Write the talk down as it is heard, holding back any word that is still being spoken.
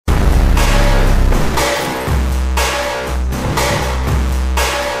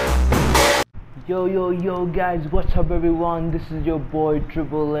Yo guys, what's up everyone? This is your boy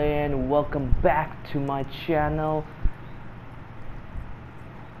Triple A and welcome back to my channel.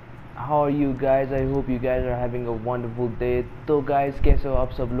 How are you guys? I hope you guys are having a wonderful day. तो guys कैसे हो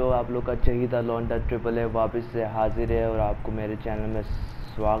आप सब लोग? आप लोग का चहीता लौंडा ट्रिपल ए वापस से हाजिर है और आपको मेरे चैनल में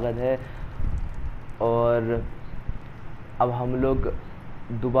स्वागत है। और अब हम लोग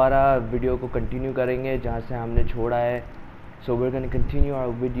दोबारा वीडियो को कंटिन्यू करेंगे जहाँ से हमने छोड़ा है। So we're going to continue our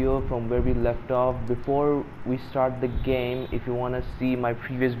video from where we left off. Before we start the game, if you want to see my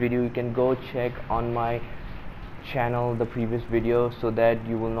previous video, you can go check on my channel the previous video so that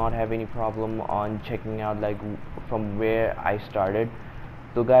you will not have any problem on checking out like from where I started.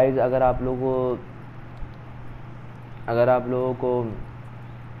 So guys, अगर आप लोगों को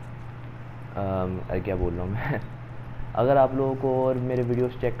क्या बोल रहा हूँ मैं अगर आप लोगों को और मेरे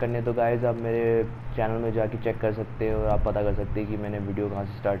वीडियोस चेक करने तो गाइज़ आप मेरे चैनल में जाके चेक कर सकते हो और आप पता कर सकते हैं कि मैंने वीडियो कहाँ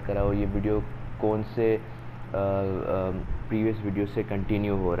से स्टार्ट करा और ये वीडियो कौन से प्रीवियस वीडियो से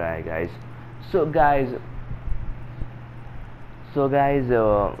कंटिन्यू हो रहा है guys. So guys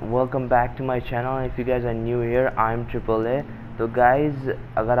welcome back to my channel. If you guys are new here, I am triple A. तो गाइज़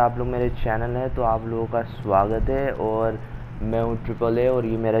अगर आप लोग मेरे चैनल है तो आप लोगों का स्वागत है और मैं हूँ ट्रिपल ए और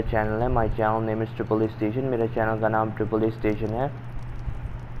ये मेरा चैनल है। My channel name is triple A station. मेरे चैनल का नाम ट्रिपल ए स्टेशन है।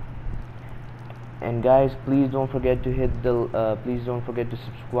 And guys please don't forget to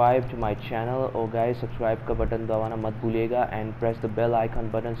subscribe to my channel. और गाइस सब्सक्राइब का बटन दबाना मत भूलिएगा and press the bell icon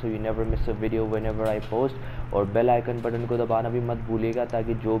button so you never miss a video whenever I post. और bell icon button को दबाना भी मत भूलिएगा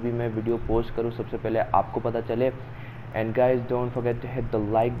ताकि जो भी मैं वीडियो पोस्ट करूँ सबसे पहले आपको पता चले। And guys don't forget to hit the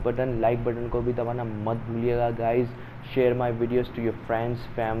like button को भी दबाना मत भूलिएगा। Guys share my videos to your friends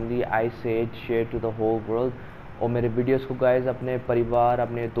family, आई से it share to the whole world. और मेरे वीडियोज़ को गाइज अपने परिवार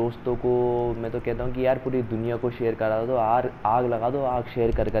अपने दोस्तों को मैं तो कहता हूँ कि यार पूरी दुनिया को शेयर करा दो, आग लगा दो आग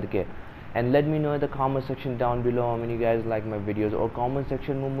शेयर कर करके। And let me know in the comment section down below how many guys like my videos. और कमेंट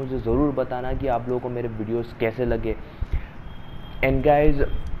सेक्शन में मुझे ज़रूर बताना कि आप लोगों को मेरे वीडियोज़ कैसे लगे। And guys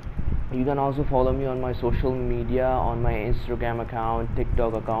you can also follow me on my social media on my Instagram account,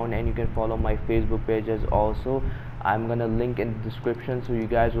 TikTok account, and you can follow my Facebook pages also. I'm gonna link in the description so you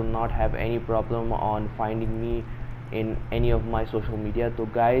guys will not have any problem on finding me in any of my social media. तो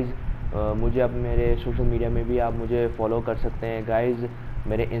guys मुझे अब मेरे social media में भी आप मुझे follow कर सकते हैं guys।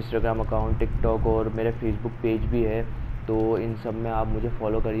 मेरे Instagram account, TikTok और मेरे Facebook पेज भी है तो इन सब में आप मुझे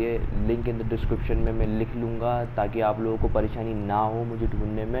फॉलो करिए। लिंक इन द डिस्क्रिप्शन में मैं लिख लूँगा ताकि आप लोगों को परेशानी ना हो मुझे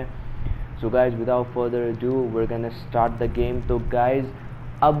ढूंढने में। So guys without further ado we're gonna start the game. तो guys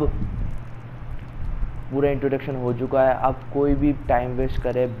अब पूरा इंट्रोडक्शन हो चुका है, अब कोई भी टाइम वेस्ट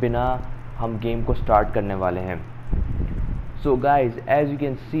करे बिना हम गेम को स्टार्ट करने वाले हैं। So guys as you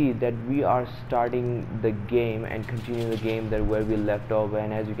can see that we are starting the game and continue the game that where we left off,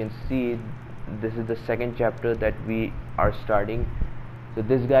 and as you can see this is the second chapter that we are starting. So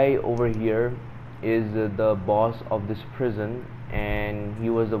this guy over here is the boss of this prison and he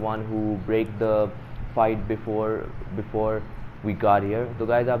was the one who break the fight before we got here. तो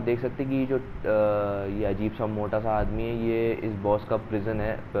guys आप देख सकते हैं कि जो ये अजीब सा मोटा सा आदमी है ये इस बॉस का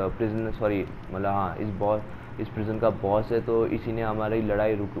इस प्रिजन का बॉस है। तो इसी ने हमारी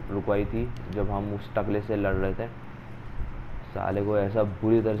लड़ाई रुकवाई थी जब हम उस टकले से लड़ रहे थे। साले को ऐसा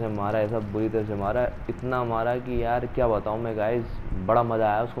बुरी तरह से मारा इतना मारा कि यार क्या बताऊँ मैं गाइज, बड़ा मज़ा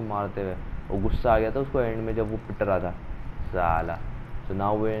आया उसको मारते हुए। वो गुस्सा आ गया था उसको एंड में जब वो पिट रहा था साला। So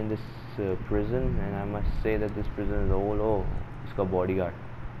now we're in this prison and I must say that this prison is all इसका बॉडीगार्ड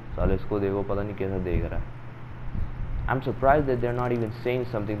साले इसको देखो पता नहीं कैसा देख रहा है। I'm surprised that they're not even saying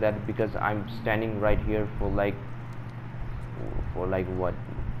something that because I'm standing right here for like what,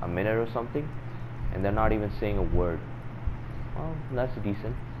 a minute or something, and they're not even saying a word. Well, that's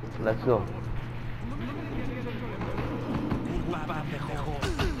decent. Let's go.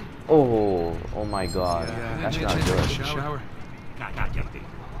 Oh my God, that's not good.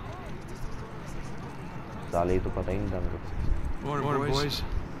 साले तो पता ही नहीं था मेरे को।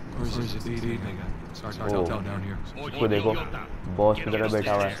 इसको देखो boss की तरह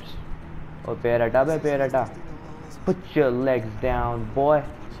बैठा हुआ है और पैर हटा। Put your legs down boy.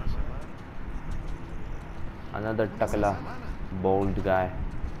 Another takla bald guy.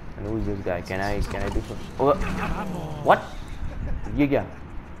 And who's this guy? Can I do something? What? ये क्या?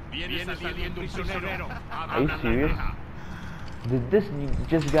 Are you serious? Did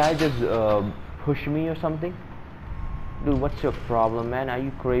this guy just push me or something? Dude, what's your problem, man? Are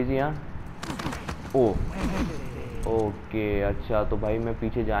you crazy, huh? Oh, okay, अच्छा तो भाई मैं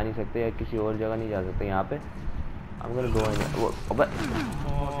पीछे जा नहीं सकते या किसी और जगह नहीं जा सकते यहाँ पे। I'm gonna go in। अबे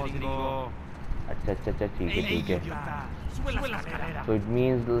अच्छा ठीक है So it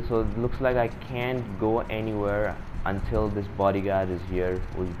means, so it looks like I can't go anywhere until this bodyguard is here,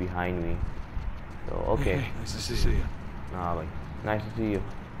 who's behind me. So okay. Nice to see you. Ah, bhai, nice to see you.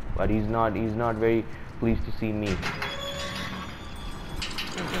 But he's not very pleased to see me.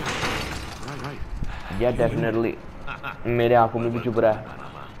 Right. Yeah, definitely. मेरे आंखों में भी चुभ रहा है.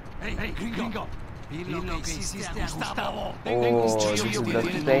 Hey, gringo. Oh, this is the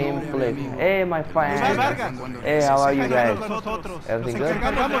same place. Hey, my fans. Hey, how are you guys? Everything good?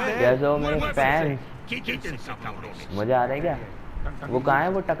 There's so many fans. मजा आ रहा है क्या? वो कहाँ है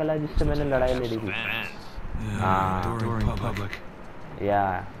वो टकला जिससे मैंने लड़ाई लड़ी थी? During public.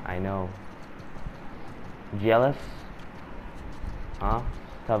 Yeah, I know. Jealous? Huh?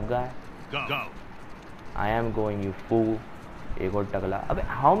 Tough guy? Go. I am going, you fool. एक और टकला. अबे,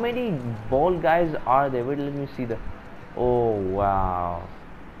 how many bald guys are there? Wait, let me see the. Oh wow.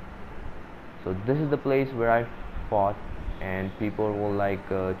 So this is the place where I fought, and people were like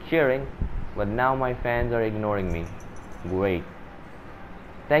cheering, but now my fans are ignoring me. Great.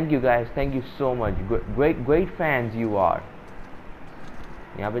 Thank you guys. Thank you so much. Great fans you are.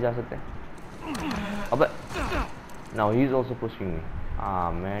 यहाँ पे जा सकते हैं. अबे. Now he's also pushing me.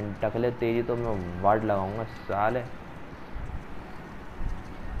 Ah man, टकले तेजी तो मैं ward लगाऊंगा साले.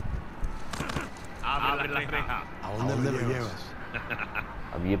 I'll never hear us.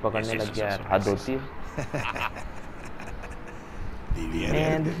 अब ये पकड़ने लग गया यार, हद होती है.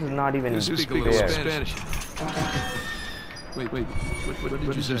 Man, this is not even fair. Spanish. Wait. What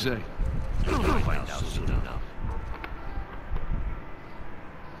did you say? You'll find out soon enough.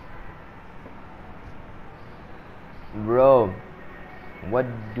 Bro, what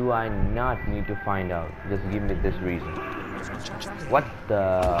do I not need to find out? Just give me this reason. What the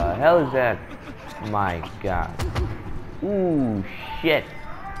hell is that? My god. Ooh, shit.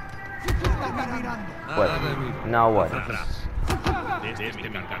 What? Now what?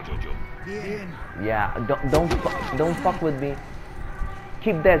 Yeah, don't fuck with me.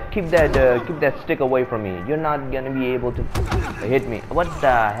 Keep that stick away from me. You're not gonna be able to hit me. What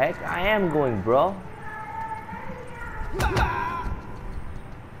the heck? I am going, bro.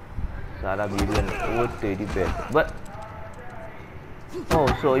 Sara video वो तेरी पे. But oh,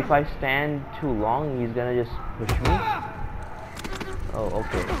 so if I stand too long, he's gonna just push me. Oh,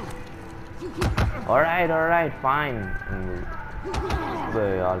 okay. All right, fine. अबे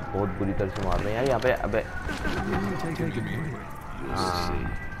यार बहुत बुरी तरह से मार रहे हैं यार यहाँ पे. अबे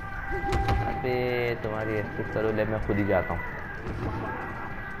अबे तुम्हारी ऐसे करो, ले मैं खुद ही जाता हूँ.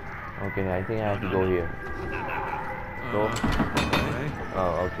 Okay, I think I have to go here. So,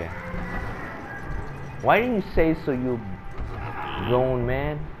 oh, okay. Why didn't you say so, you grown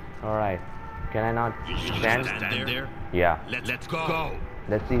man? All right. Can I not stand? Stand there? Yeah. Let's go.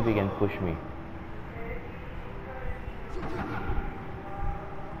 Let's see if he can push me.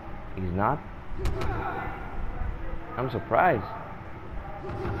 He's not? I'm surprised.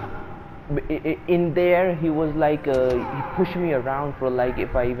 In there, he was like, he pushed me around for like,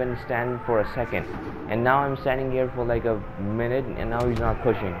 if I even stand for a second. And now I'm standing here for like a minute, and now he's not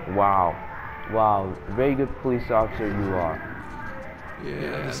pushing. Wow. Very good police officer you are.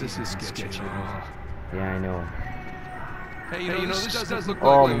 Yeah, this is sketchy. Yeah, I know. Hey, you know, this does look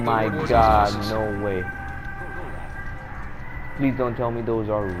Oh like my god, no way. Please don't tell me those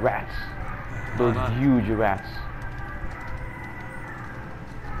are rats. Those huge rats.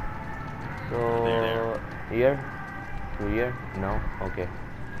 So, here? Through here? No? Okay.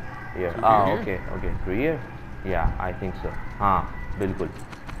 Here. Ah, okay. Through here? Yeah, I think so. Bilkul.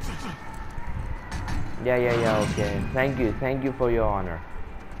 Yeah, okay. Thank you for your honor.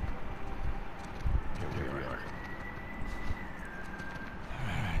 Here we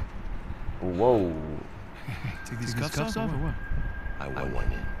are. Whoa. Take these cuffs off or what? I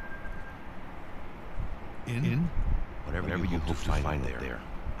went in. In? Whatever you hope to find there,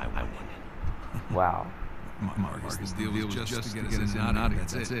 I went in. Wow. Marcus' deal was just to get us in and out.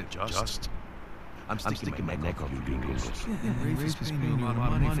 That's it. Just? I'm sticking my neck on you gringos. Yeah, Ray's paying you a lot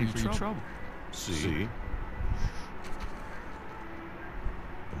of money for your trouble. See?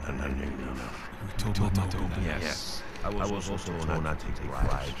 No. You were told not to open that. Yes. I was also told not to take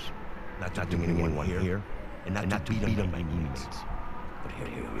bribes. Not to do anyone here. And not to beat on my teammates. But here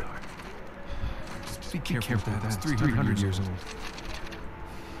we are. Just be careful with that. That's 300 years old.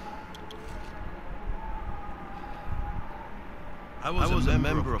 I was a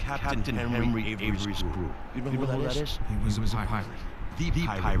member of Captain Henry Avery's crew. You know who that is? He was a pirate. The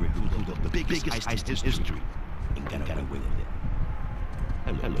pirate who pulled up the biggest heist in history and got away with it.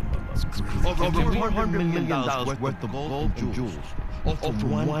 Hello, over $100 million worth of gold and jewels, all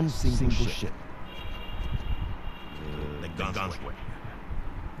from one single ship. gunslinger.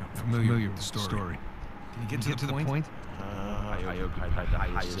 I'm familiar with the story. Can you get to the point? I occupied the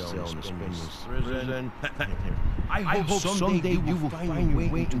highest cell in the prison. I hope someday you will find your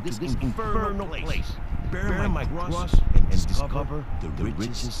way into this infernal place, bear my cross, and discover the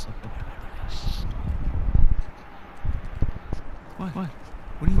riches of paradise. What?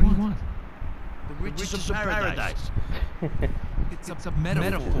 What do you want? The riches of paradise. It's a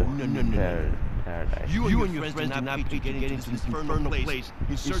metaphor. No. Paradise. You and your friends do not pay to get into this infernal place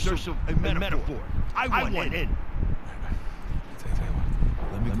in search of a metaphor. I want in.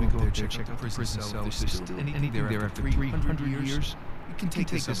 Let me go up there, check the prison cell. If there's still anything there after 300 years, you can take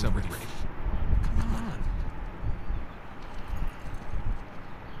this up with Ray. Come on.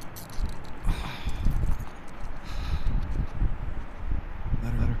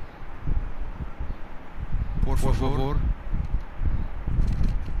 Letter. Por favor.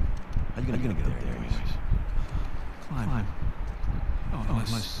 How you gonna get up there anyways? Climb. Oh,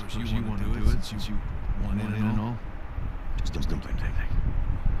 unless you want to do it, since you want in and all. Just don't do anything.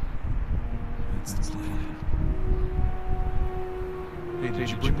 It's the plan. Hey, did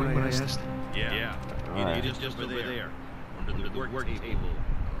you bring what I asked? Yeah. Alright. It is just over there. Under the work table.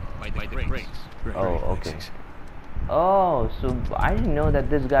 By the crates. Oh, okay. Oh, so I didn't know that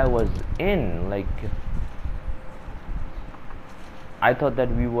this guy was in, like, I thought that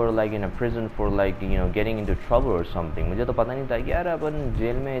we were like in a prison for like, you know, getting into trouble or something. मुझे तो पता नहीं था यार अपन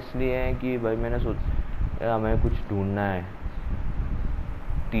jail में इसलिए हैं कि भाई मैंने हमें कुछ ढूंढना है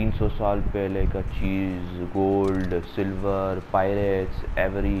 300 साल पहले का चीज़, गोल्ड, सिल्वर, पायरेट्स,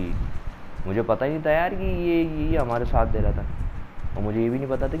 एवरी. मुझे पता ही नहीं था यार कि ये हमारे साथ दे रहा था, और मुझे ये भी नहीं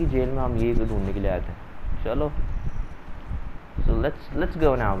पता था कि जेल में हम ये ढूंढने के लिए आए थे. चलो, so let's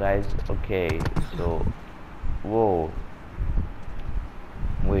go now guys. Okay, so whoa,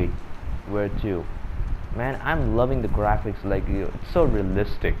 wait, where to? Man, I'm loving the graphics. Like, it's so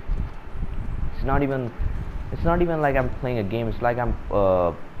realistic. It's not even like I'm playing a game. It's like I'm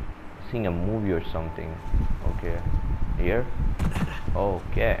seeing a movie or something. Okay, here.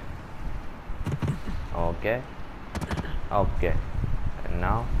 Okay. And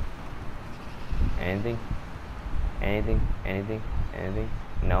now, anything?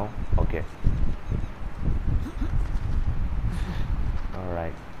 No. Okay. All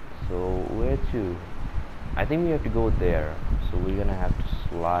right. So where to? I think we have to go there. So we're gonna have to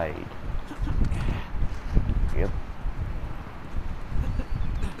slide. Yep.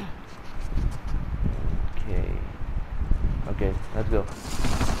 Okay, let's go.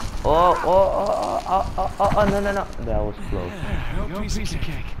 Oh, no. That was close. No piece of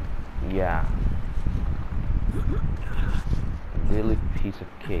cake. Yeah. Really piece of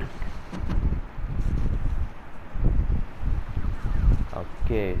cake.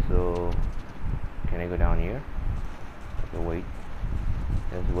 Okay, so can I go down here? Okay, wait.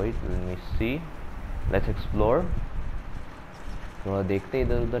 Let's wait. Let me see. Let's explore. थोड़ा देखते हैं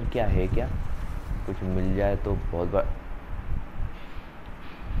इधर उधर क्या है, क्या कुछ मिल जाए तो बहुत बार.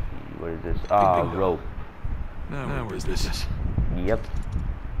 What is this? Ah, rope. Now where is this? Yep.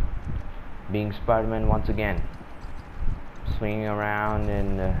 Being Spider-Man once again. Swinging around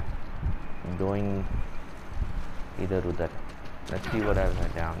and going either udhar. Let's see what I've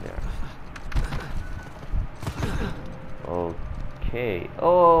got down there. Okay.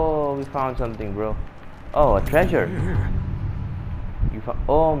 Oh, we found something, bro. Oh, a treasure. You found?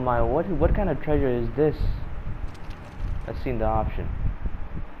 Oh my! What kind of treasure is this? Let's see the option.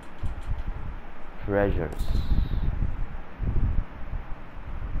 Treasures.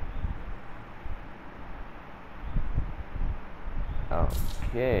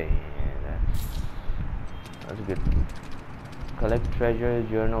 Okay, that's good. Collect treasures,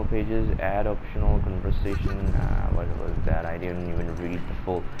 journal pages, add optional conversation. What was that? I didn't even read the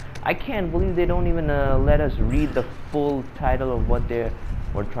full. I can't believe they don't even let us read the full title of what they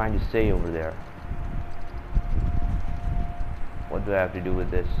were trying to say over there. What do I have to do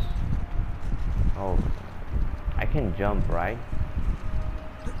with this? Oh, I can jump, right?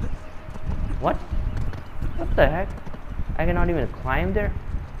 What? What the heck? I cannot even climb there?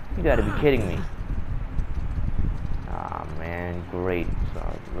 You gotta be kidding me. Ah, man, great. So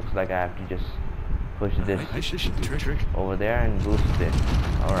it looks like I have to just push this over there and boost it.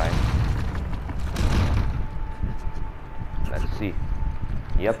 Alright. Let's see.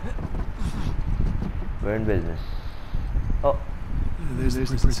 Yep. We're in business. Oh. There's the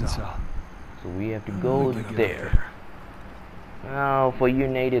prison cell. So we have to go there. Oh, for you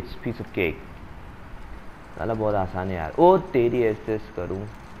Nate, it's piece of cake. साला बहुत आसान है यार. ओ तेरी ऐसे करूँ.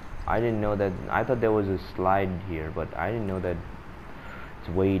 I didn't know that. I thought there was a slide here, but I didn't know that it's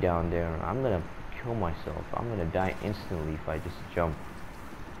way down there. I'm gonna kill myself. I'm gonna die instantly if I just jump.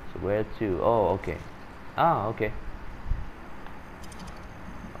 So where to? Oh, okay. Ah, okay.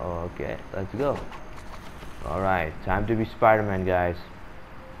 Okay, let's go. Alright, time to be Spider-Man, guys.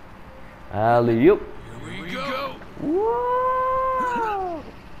 Alley-oop. Here we go. Whoa!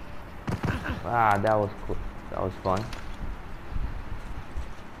 Ah, that was cool. That was fun.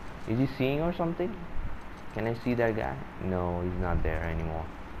 Is he seeing or something? Can I see that guy? No, he's not there anymore.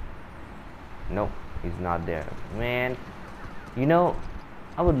 Nope, he's not there. Man, you know,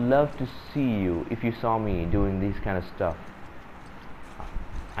 I would love to see you if you saw me doing this kind of stuff.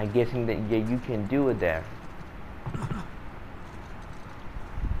 I'm guessing that yeah, you can do it there.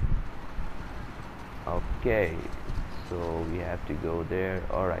 Okay, so we have to go there.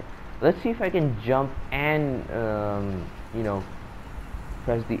 Alright, let's see if I can jump and you know,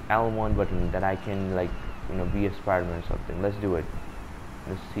 press the L1 button, that I can, like, you know, be a Spider-Man or something. Let's do it.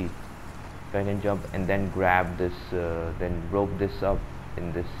 Let's see if I can jump and then grab this then rope this up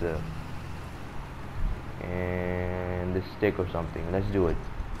in this and this stick or something. Let's do it.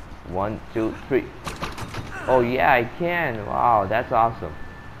 1, 2, 3. Oh yeah, I can. Wow, that's awesome.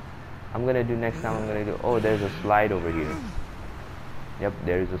 I'm gonna do next time. I'm gonna do. Oh, there's a slide over here. Yep,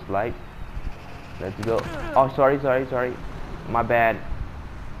 there is a slide. Let's go. Oh, sorry. My bad.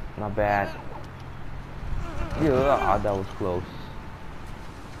 Yeah, that was close.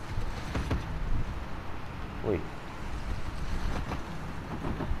 Wait.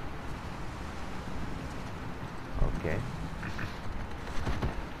 Okay.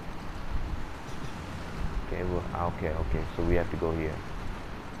 Okay, well, okay. So we have to go here.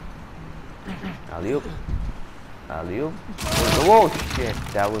 Alley-oop. Alley-oop. Whoa, shit.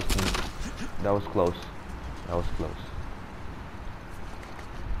 That was close.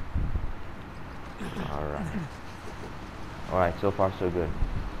 Alright, so far so good.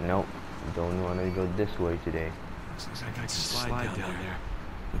 Nope. Don't want to go this way today. Looks like I can slide down there.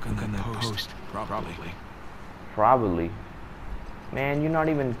 Look on that post. Probably. Man, you're not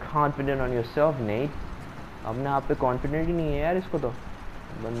even confident on yourself, Nate. अपने आप पे confident ही नहीं है यार इसको तो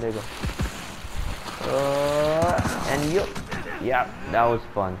बंदे को. And you. Yeah, that was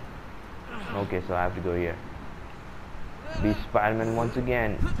fun. Okay, so I have to go here. Be Spider-Man once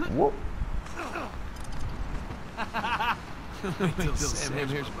again. Whoop.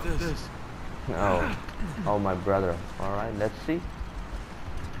 Oh, my brother. All right, let's see.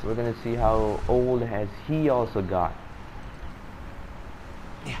 We're gonna see how old has he also got.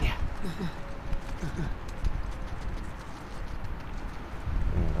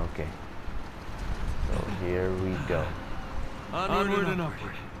 Okay. So here we go. Onward and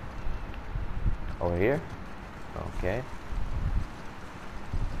upward. Over here? Okay.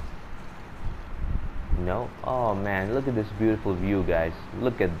 No? Oh man, look at this beautiful view, guys.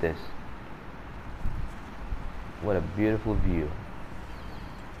 Look at this. What a beautiful view.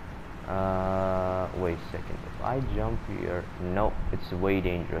 Wait a second. If I jump here, no, it's way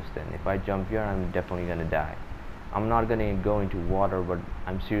dangerous then. If I jump here, I'm definitely gonna die. I'm not gonna go into water, but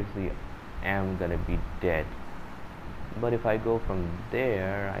I'm seriously am gonna be dead. But if I go from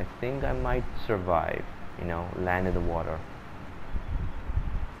there, I think I might survive, you know, land in the water.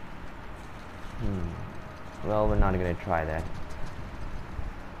 Well, we're not gonna try that.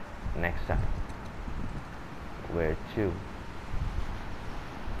 Next time. Where to?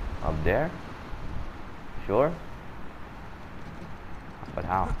 Up there? Sure? But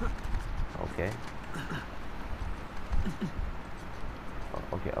how? Okay.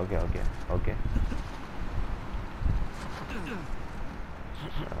 Okay. Okay,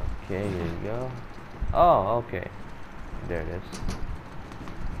 here you go. Oh, okay. There it is.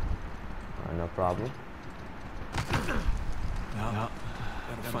 No problem. No.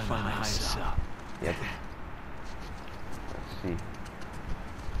 Gotta find the highest up. Yep. Let's see.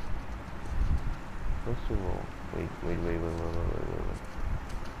 What's the roll? Wait.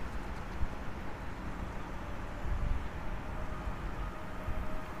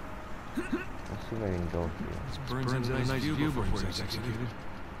 Let's see if I can go here. This burns a nice view before he's executed.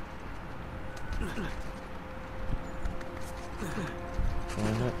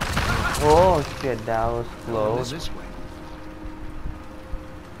 Oh shit, that was close. This way.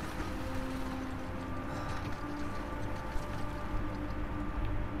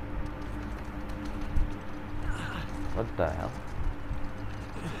 What the hell?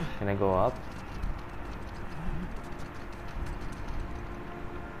 Can I go up?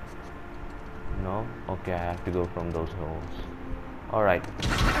 No? Okay, I have to go from those holes. Alright.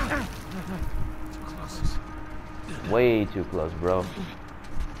 Way too close, bro.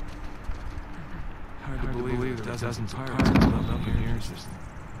 Hard to believe it doesn't pirates up here. Just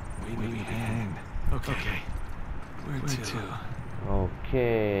waiting to be hanged. Okay. Where to?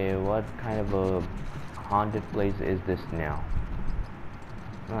 Okay, what kind of a haunted place is this now?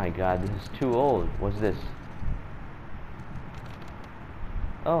 Oh my god, this is too old. What's this?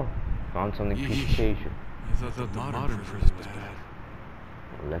 Oh, found something patient. I thought the modern version was bad.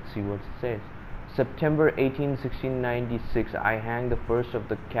 Well, let's see what it says. September 18, 1696. I hang the first of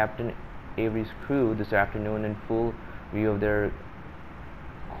the Captain Avery's crew this afternoon in full view of their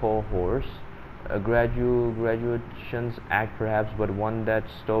cohorts. A graduation's act perhaps, but one that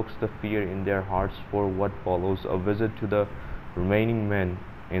stokes the fear in their hearts for what follows. A visit to the remaining men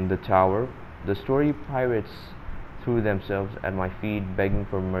in the tower. The story pirates threw themselves at my feet, begging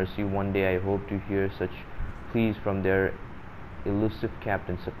for mercy. One day I hope to hear such pleas from their elusive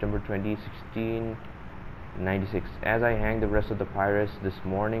captain. September 20, 1696. As I hang the rest of the pirates this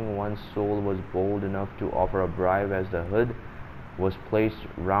morning, one soul was bold enough to offer a bribe as the hood was placed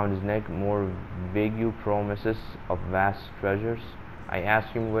round his neck, more vague promises of vast treasures. I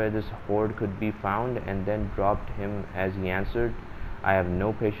asked him where this hoard could be found, and then dropped him as he answered, I have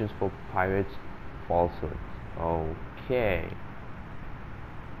no patience for pirates' falsehoods. Okay.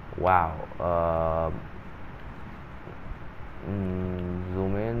 Wow.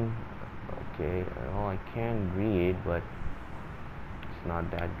 Zoom in. Okay. Oh, I can read, but it's not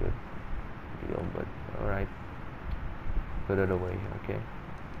that good deal. But alright. Put it away. Okay.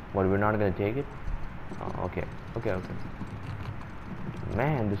 What? We're not gonna take it? Oh, okay. Okay.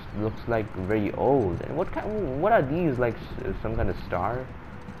 Man, this looks like very old. And what are these? Like some kind of star?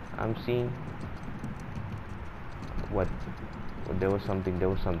 I'm seeing. What? There was something.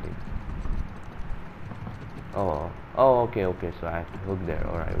 Oh, okay. So I have to hook there.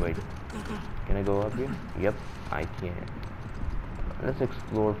 Alright, wait. Can I go up here? Yep, I can. Let's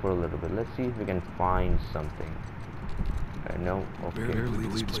explore for a little bit. Let's see if we can find something. No, okay. Barely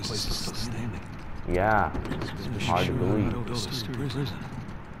this place is still standing. Yeah, it's hard to believe.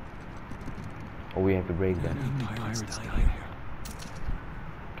 Oh, we have to break that. Pirates died here.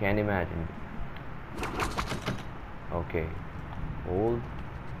 Can't imagine. Okay. Hold.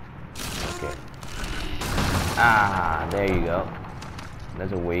 Okay. Ah, there you go.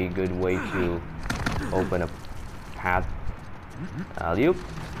 That's a way good way to open a path. Alley-oop.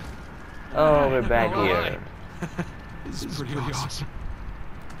 Oh, we're back here. This is pretty awesome.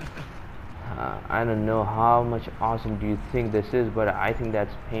 I don't know how much awesome do you think this is, but I think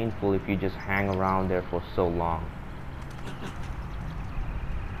that's painful if you just hang around there for so long.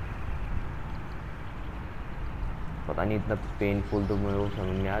 पता नहीं इतना painful तो मेरे को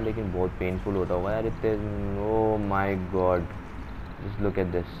समझ नहीं आया, लेकिन बहुत पेनफुल होता होगा यार इतने. Oh my god, just look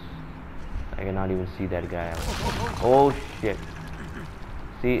at this. I cannot even see that guy. Oh shit.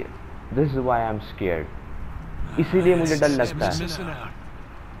 See, this is why I'm scared. इसीलिए मुझे डर लगता है.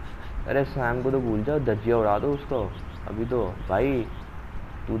 अरे सैम को तो भूल जाओ, धज्जियाँ उड़ा दो उसको अभी तो. भाई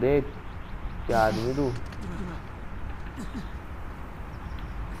तू देख क्या आदमी तू.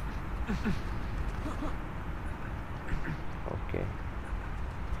 Okay,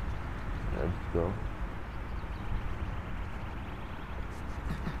 let's go.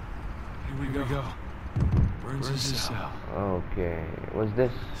 Here we go. Burns us out. Okay, what's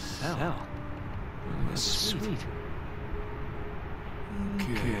this? Hell. That's sweet.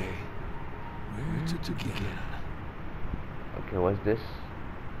 Okay. Where to begin? Okay, what's this?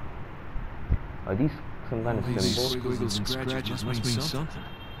 Are these some kind of symbols? Squiggles and scratches must mean something.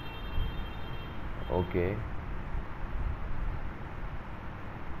 Okay.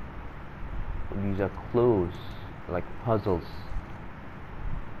 These are clues, like puzzles.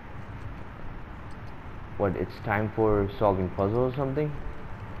 What, it's time for solving puzzles or something?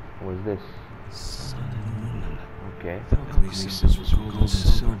 What's this? Sun and moon. Okay. Alchemy symbols with gold and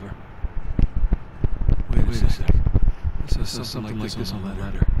silver. Wait a sec. It says something like this on the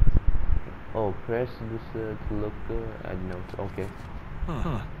letter. Oh, press this to look at notes. Okay.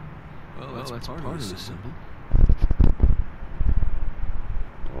 Huh. Well, that's part of the symbol.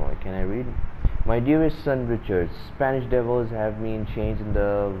 Oh, can I read? My dearest son Richard, Spanish devils have me in chains in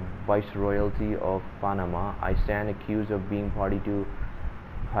the Viceroyalty of Panama. I stand accused of being party to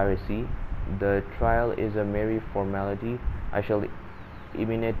piracy. The trial is a mere formality. I shall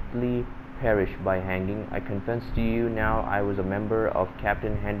imminently perish by hanging. I confess to you now I was a member of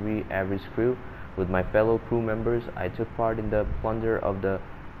Captain Henry Avery's crew. With my fellow crew members, I took part in the plunder of the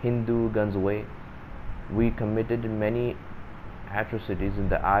Hindu gunway. We committed many atrocities in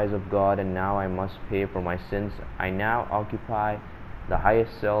the eyes of God, and now I must pay for my sins. I now occupy the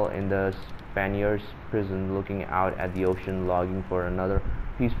highest cell in the Spaniards' prison, looking out at the ocean, longing for another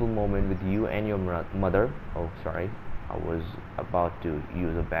peaceful moment with you and your mother. Oh, sorry, I was about to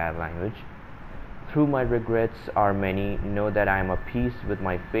use a bad language. Through my regrets are many, know that I am at peace with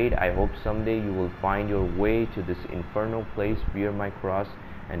my fate. I hope someday you will find your way to this infernal place, bear my cross,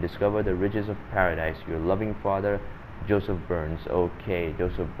 and discover the riches of paradise. Your loving father, Joseph Burns. Okay,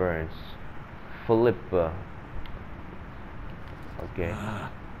 Joseph Burns. Philippa. Okay.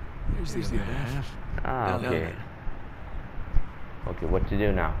 Here's the other half. Ah, okay. Okay, what to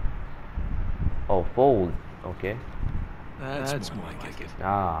do now? Oh, fold. Okay. That's more like it.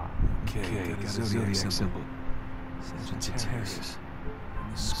 Ah. Okay, got a zodiac symbol. Sagittarius.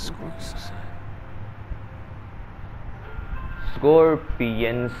 And the Scorpius.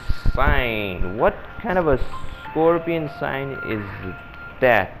 Scorpion sign. What kind of a scorpion sign is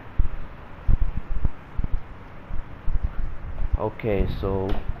that? Okay, so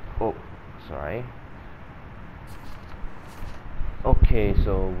sorry. Okay,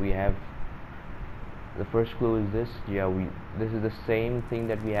 so we have the first clue is this. Yeah, this is the same thing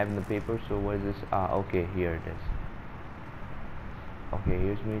that we have in the paper. So what is this? Ah, okay, here it is. Okay,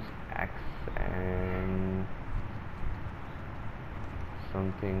 here's means X and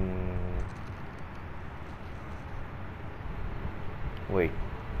something. Wait,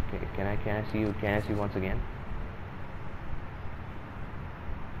 can I see you? Can I see once again?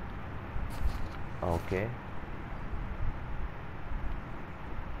 Okay.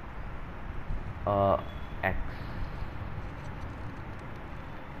 X.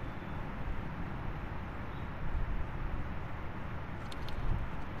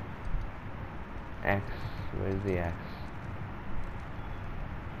 X. Where's the X?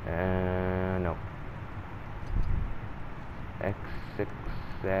 No. X,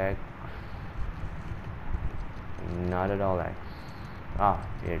 X. Not at all X. Ah,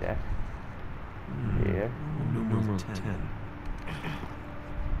 here it is. Here. Numeral 10.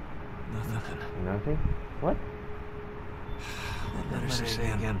 Nothing. Nothing? What? Let her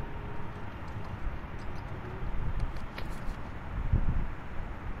say again.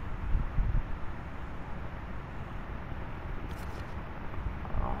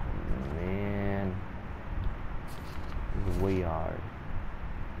 Oh man. This is way hard.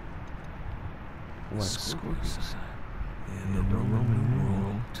 What? Scorpius. And the Roman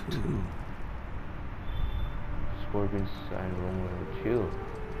numeral 2. Scorpion sign Roman 2.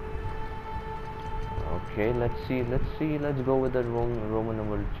 Okay, let's see. Let's go with the Roman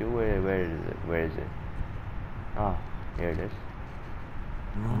number 2. Where is it? Ah, here it is.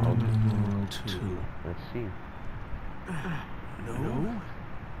 Roman numeral 2. Let's see. No?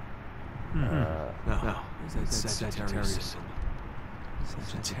 No. That's Sagittarius.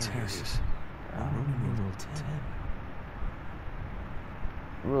 Sagittarius. Roman numeral 10.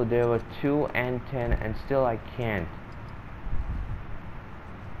 Bro, there were 2 and 10 and still I can't.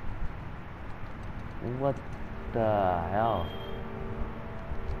 What the hell?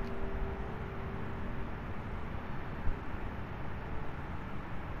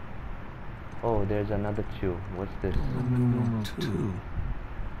 Oh, there's another 2. What's this? Roman numeral 2.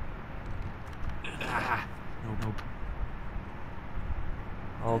 Nope.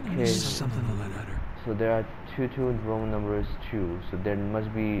 Okay, Something a little better. so there are 2 Roman numbers 2. So there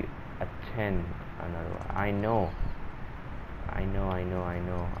must be a 10. Another one. I know.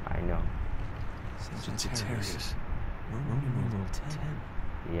 Sagittarius. Roman numeral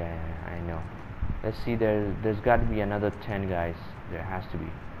 10. Yeah, I know. Let's see. There's got to be another 10, guys. There has to be.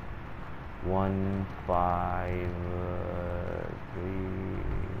 1, 5, 3.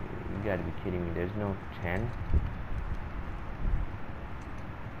 You gotta be kidding me. There's no 10.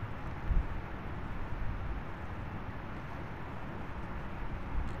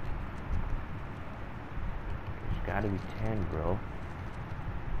 There's gotta be 10, bro.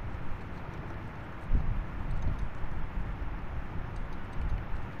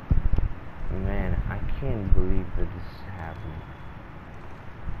 Man, I can't believe that this is happening.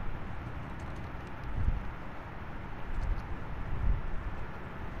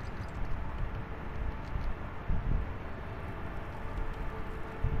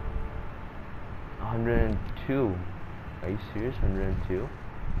 $102. Are you serious? 102.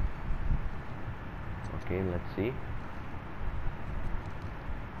 Okay, let's see.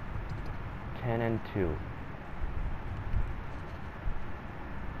 10 and 2.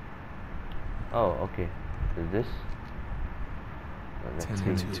 Oh, okay. Is this? Let's 10 see.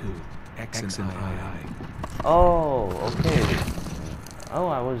 and 2. X and I. Oh, okay. Oh,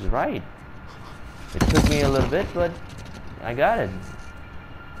 I was right. It took me a little bit, but I got it.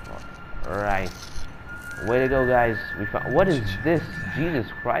 Right. Way to go, guys. We found. What is this? Jesus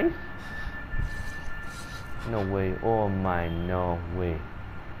Christ? No way. Oh my, no way.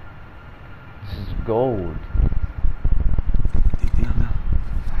 This is gold.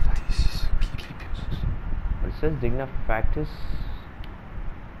 says Digna Factus.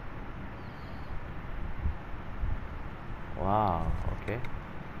 Wow, okay.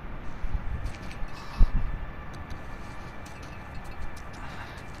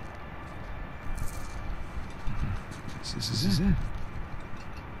 This is it. And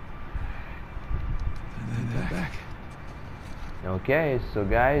then back. Okay, so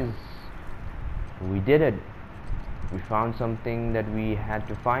guys, we did it. We found something that we had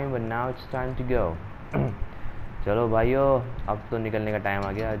to find, but now it's time to go. चलो भाइयों, अब तो निकलने का time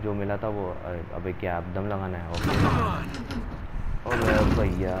आ गया. जो मिला था वो अबे क्या अब दम लगाना है. ओके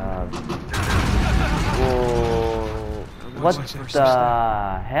भैया. Oh, what the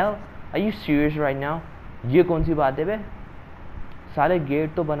hell? Are you serious right now? ये कौन सी बात है बे? सारे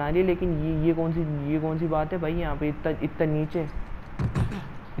गेट तो बना लिए, लेकिन ये कौन सी बात है भाई? यहाँ पे इतना नीचे,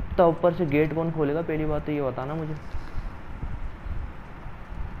 इतना ऊपर से गेट कौन खोलेगा? पहली बात तो ये बताना मुझे.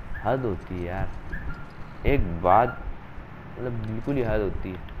 हद होती है यार, एक बात मतलब बिल्कुल ही हद होती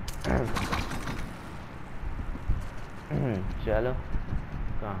है. चलो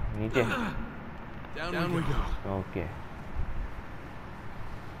कहाँ? नीचे. Okay.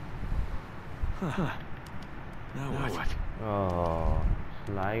 Now what? Oh,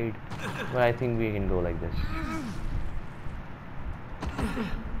 slide. But I think we can go like this.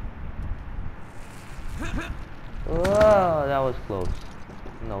 Oh, that was close.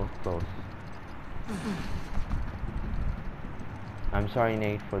 That was close. I'm sorry,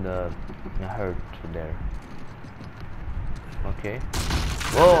 Nate, for the hurt there. Okay.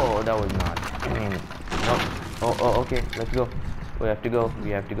 Whoa, that was not. No. Oh, okay. Let's go. We have to go. We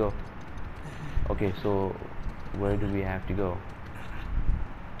have to go. Okay, so where do we have to go?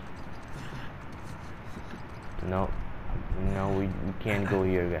 No, we can't go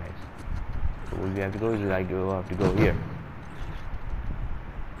here, guys. So what we have to go is like we have to go here.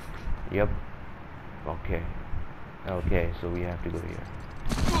 Yep. Okay, so we have to go here.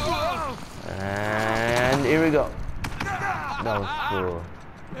 And here we go. That was cool.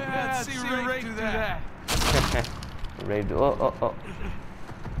 Yeah, see right through that. Right. Oh.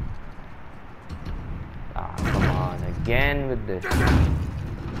 Ah, come on, again with this.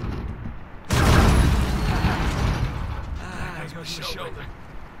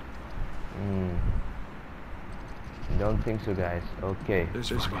 Don't think so, guys. Okay.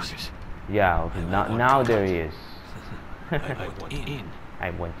 There's Marcus. Yeah, okay. Now there he is. I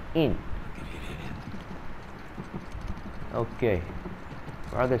went in. Okay.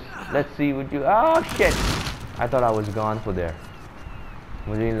 Marcus, let's see what you... Oh, shit! I thought I was gone for there.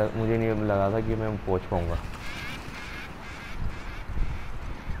 मुझे नहीं लगा था कि मैं पहुंच पाऊंगा.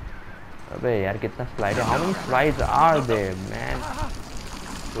 अबे यार कितना स्लाइड है. How many slides are there, man?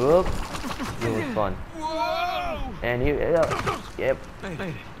 Oop. It was fun. And here, yep.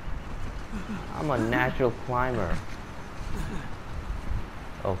 I'm a natural climber.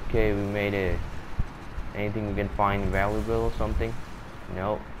 Okay, we made it. Anything we can find valuable or something?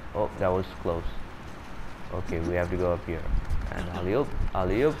 No. Oh, that was close. Okay, we have to go up here. And alley-oop,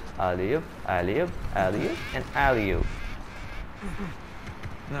 alley-oop, alley-oop, alley-oop, alley-oop, and alley-oop.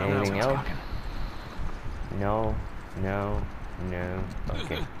 Anything else? No.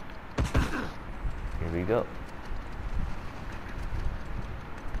 Okay. Here we go.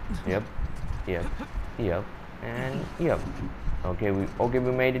 Yep. And yep. Okay,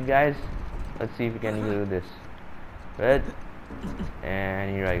 we made it, guys. Let's see if we can do this. Good.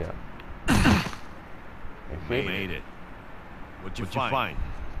 And here I go. We made it. What'd you find?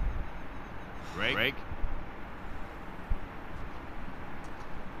 Break?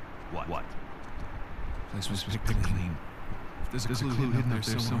 What? Place was picked clean. If there's a clue hidden there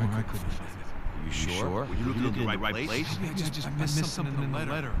somewhere, I couldn't find it. Are you sure? Were you looking in the right place? Maybe I missed something in the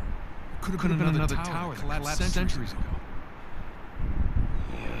letter. Could have been another tower that collapsed centuries ago.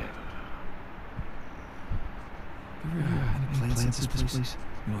 Any plans at this place?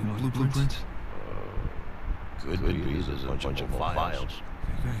 You know, blueprints? Could be. There's a bunch of files.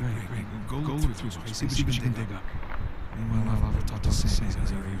 Great. Go through space. See what you can dig up. Meanwhile, I'll talk to Sam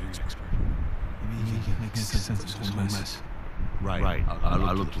as our aviation expert. Maybe he can make sense of this whole mess. Right.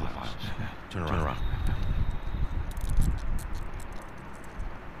 I'll look through the files. Turn around.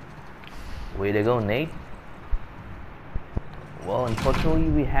 Way to go, Nate. Well, unfortunately,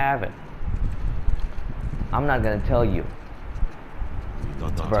 we haven't. I'm not gonna tell you,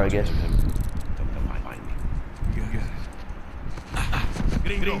 Vargas.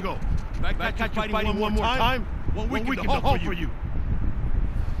 Gringo, back at you fighting one more time. 1 week in the hole for you.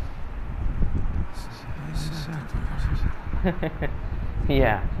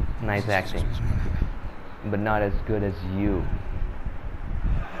 Yeah, nice acting, but not as good as you.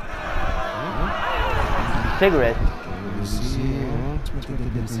 cigarette.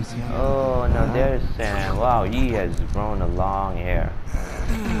 Oh no, there's Sam. Wow, he has grown a long hair.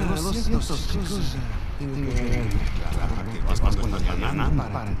 Mom.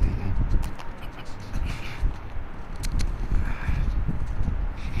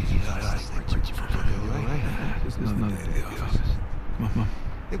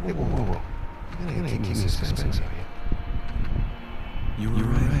 Hey, whoa. You're gonna keep me in suspense, are you? You were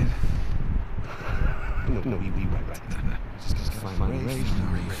right. No, we right. Just gotta find Ray.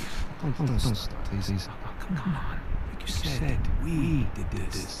 Don't stop, please. Come on. Like you said, we did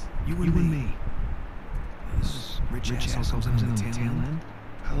this. You and me. This rich asshole comes in on the tail end.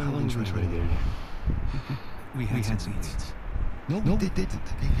 How long was we trying to get in? We had some leads. No, they didn't.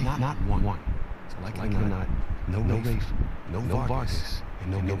 Not one. So like or not, no Rafe, no Vargas,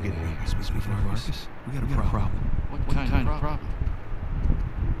 and no getting in. Speaking of Vargas, we got a problem. What kind of problem?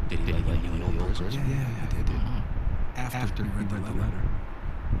 Did he let you know those? Yeah, I did. After we read the letter.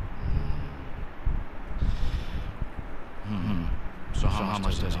 So how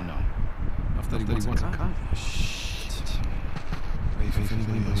much does he know? Enough that he wants a cut. Shit. If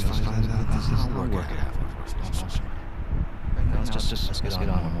anybody else finds out, this is not working. Right now, let's just get on to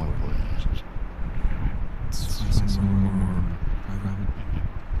more important issues. Let's find some more private.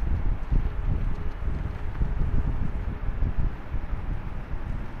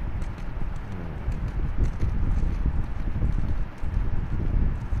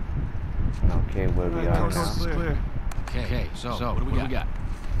 Okay, where we are now. Okay, so what do we got?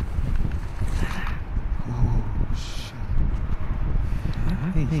 Oh, shit.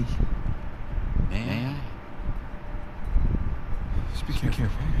 Hey. May I? Just be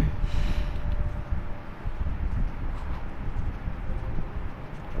careful, okay?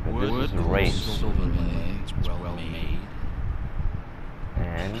 Okay, this is a race. Silver blades, well made.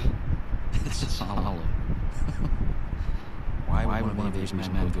 And It's solid. Why would one of these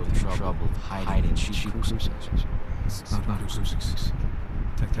men go through the trouble of hiding cheap crucifixes? It's not a crucifix.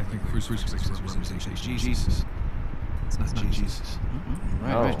 Technically, crucifix is a representation of Jesus. It's not Jesus.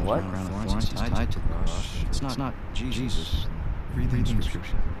 Right. what? Around the thorns tied to the cross. It's not Jesus. Read the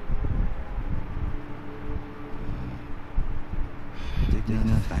inscription.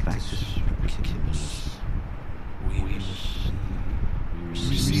 Dignitatis principis. We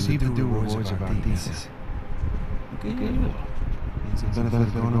Receive the due rewards of our deeds. Okay. It's a benefit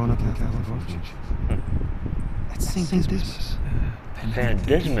of going up to the Catholic Orphanage. That's St. Dismas. Saint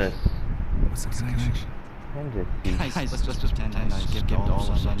Dismas. What's the connection? Guys, let's just pretend I skipped all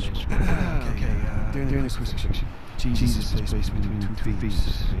the Sundays. Okay. During the crucifixion, Jesus placed between two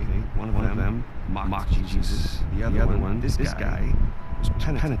thieves. One of them mocked Jesus. The other one, this guy, was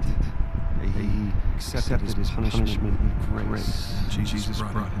penitent. He accepted his punishment with grace. Jesus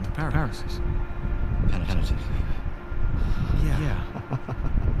brought him to paradise. Penitent. Yeah.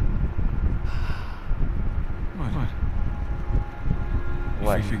 What?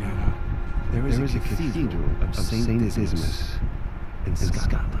 What? Figure it out. There is a cathedral of St. Dismas in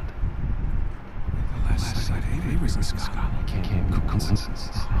Scotland. The last sight he was in Scotland. Can't be coincidence.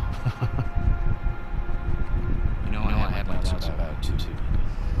 You know, I had my doubts about two.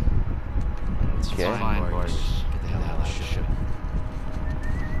 Okay. Fine, boys. Get the hell out of the ship.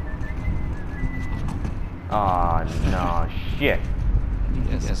 Oh no, shit.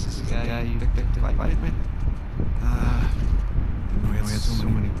 Yes, this is the guy you picked to fight with me? We had so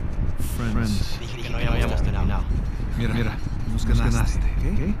many friends. Dije que no habíamos terminado. Mira, nos ganaste,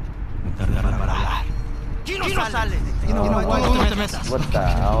 ¿okay? What the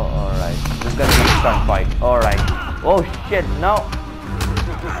hell? Alright. This is gonna be a fun fight. Alright. Oh shit, no!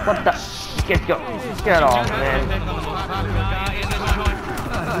 What the? Get off, man.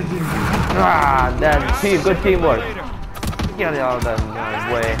 That's good teamwork. Get out of the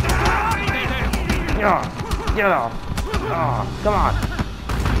way. Get off. Oh, come on.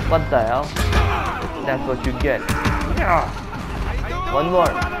 What the hell? That's what you get. One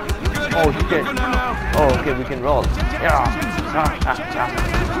more. Oh shit. Oh, okay, we can roll. Get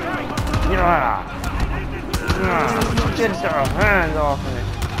your hands off me.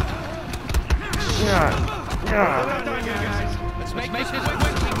 Let's make this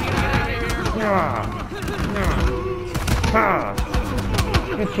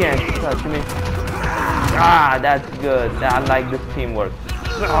You can't touch me. That's good. I like this teamwork.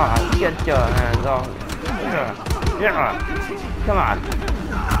 Get your hands off. Come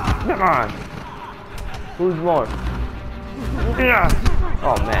on. Who's more?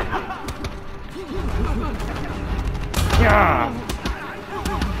 Oh man.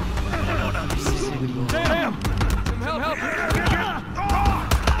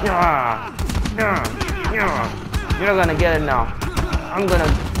 You're gonna get it now. I'm gonna.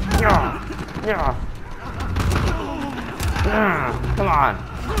 Come on.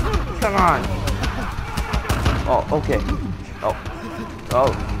 Come on. Oh, okay.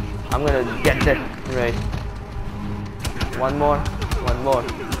 Oh. I'm gonna get this right. One more.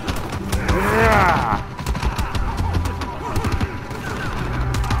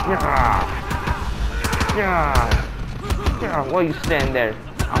 Why you stand there?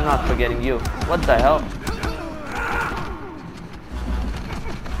 I'm not forgetting you. What the hell?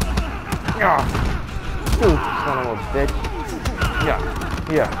 You son of a bitch.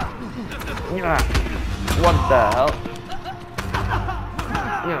 What the hell?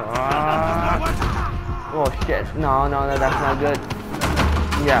 Oh shit. No, that's not good.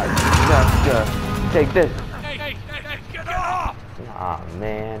 Yeah, that's good. Take this. Hey, get off! Ah,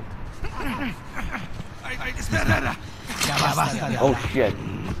 man. Oh shit.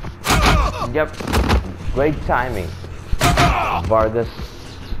 Yep. Great timing. Vargas,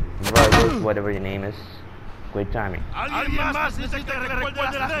 whatever your name is. Great timing. ¿Alguien más necesita que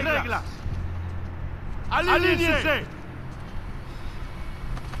recuerde las reglas? ¡Alíñense!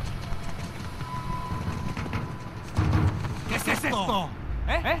 ¿Qué es esto?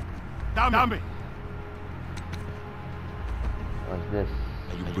 Dame. What's this?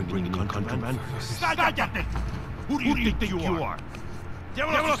 Are you bringing in contraband? ¡Cállate! Who do you think you are?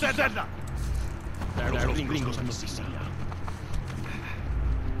 ¡Llévalos a hacerla! Traer los gringos a mi Sicilia.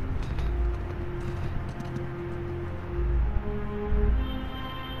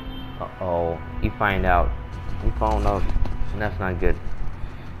 Uh-oh, he found out. That's not good.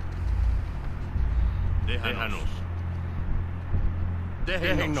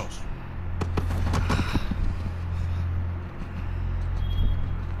 Déjanos.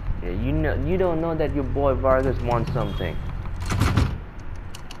 Yeah, you don't know that your boy Vargas wants something.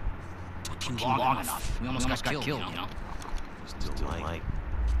 Long enough. We almost got killed, you know? Still like.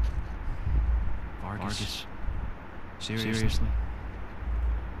 Vargas. Seriously?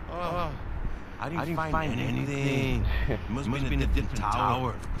 I didn't find anything. It must have been a different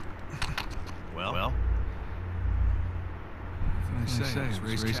tower. Well? I say, I was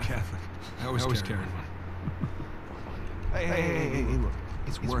raised Catholic. I always carried one. Hey, look.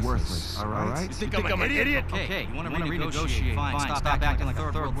 It's worthless, all right? You think I'm an idiot? Okay, you want to renegotiate? Fine, stop acting like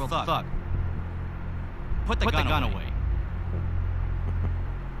a third world thug. Put the gun away.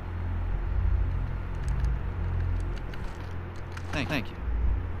 Thank you.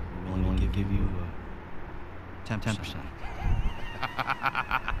 We're willing to give you 10%.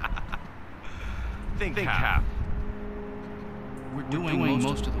 Think half. We're doing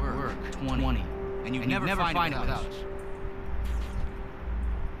most of the work. 20. And you'd never find it without us.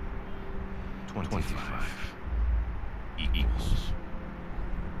 25 equals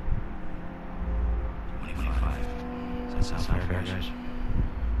 25. Does that sound fair, guys?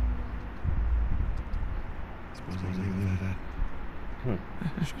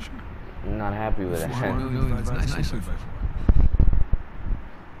 I'm not happy with that.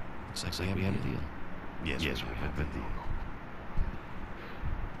 Looks like we have a deal. Yes, we have a deal.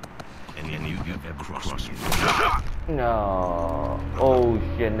 And you have crossed me. No. Oh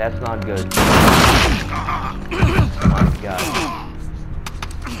shit, that's not good. Oh my god.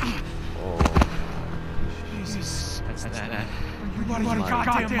 Oh. Jesus. That's that. You out of your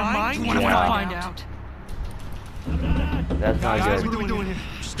goddamn mind? You want to find out? That's not What are we good. doing here?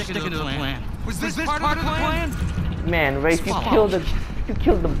 Sticking to the plan. Was this part of the plan? Man, Rafe, you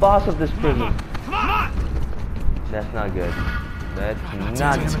killed the boss of this prison. Come on! That's not good. That's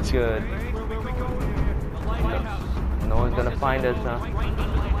not good. No one's gonna find us, huh?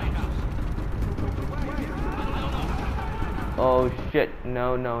 Oh shit,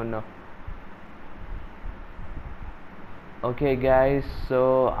 no. Okay guys,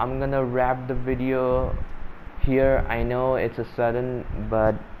 so I'm gonna wrap the video here. I know it's a sudden,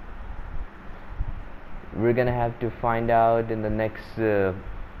 but we're gonna have to find out in the next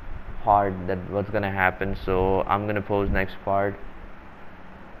part that what's gonna happen. So I'm gonna post next part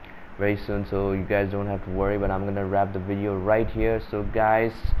very soon, so you guys don't have to worry, but I'm gonna wrap the video right here. So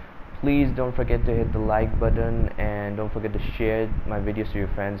guys, please don't forget to hit the like button, and don't forget to share my videos to your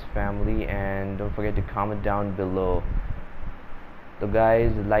friends, family, and don't forget to comment down below. तो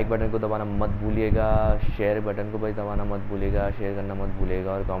guys like button को दबाना मत भूलिएगा, share button को भी दबाना मत भूलिएगा, शेयर करना मत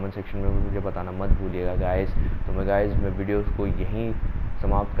भूलिएगा, और कमेंट सेक्शन में भी मुझे बताना मत भूलिएगा गाइज। तो मैं वीडियोस को यहीं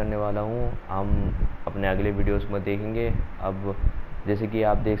समाप्त करने वाला हूँ। हम अपने अगले वीडियोस में देखेंगे। अब जैसे कि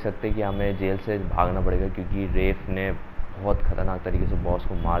आप देख सकते हैं कि हमें जेल से भागना पड़ेगा, क्योंकि रेफ ने बहुत ख़तरनाक तरीके से बॉस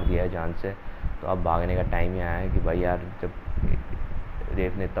को मार दिया है जान से। तो अब भागने का टाइम ही आया है कि भाई यार, जब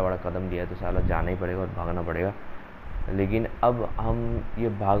रेफ ने इतना बड़ा कदम लिया तो साला जाना ही पड़ेगा और भागना पड़ेगा। लेकिन अब हम ये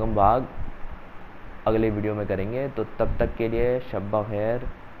भागम भाग अगले वीडियो में करेंगे, तो तब तक के लिए शब्बा खैर,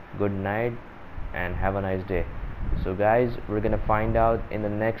 good night and have a nice day. So guys, we're gonna find out in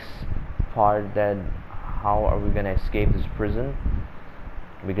the next part that how are we gonna escape this prison,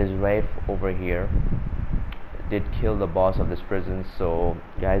 because Rafe over here did kill the boss of this prison. So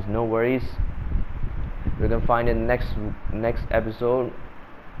guys, no worries, we're gonna find in the next episode.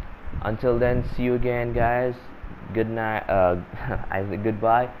 Until then, see you again guys. Good night. I said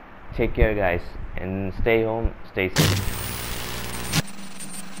goodbye, take care guys, and stay home, stay safe.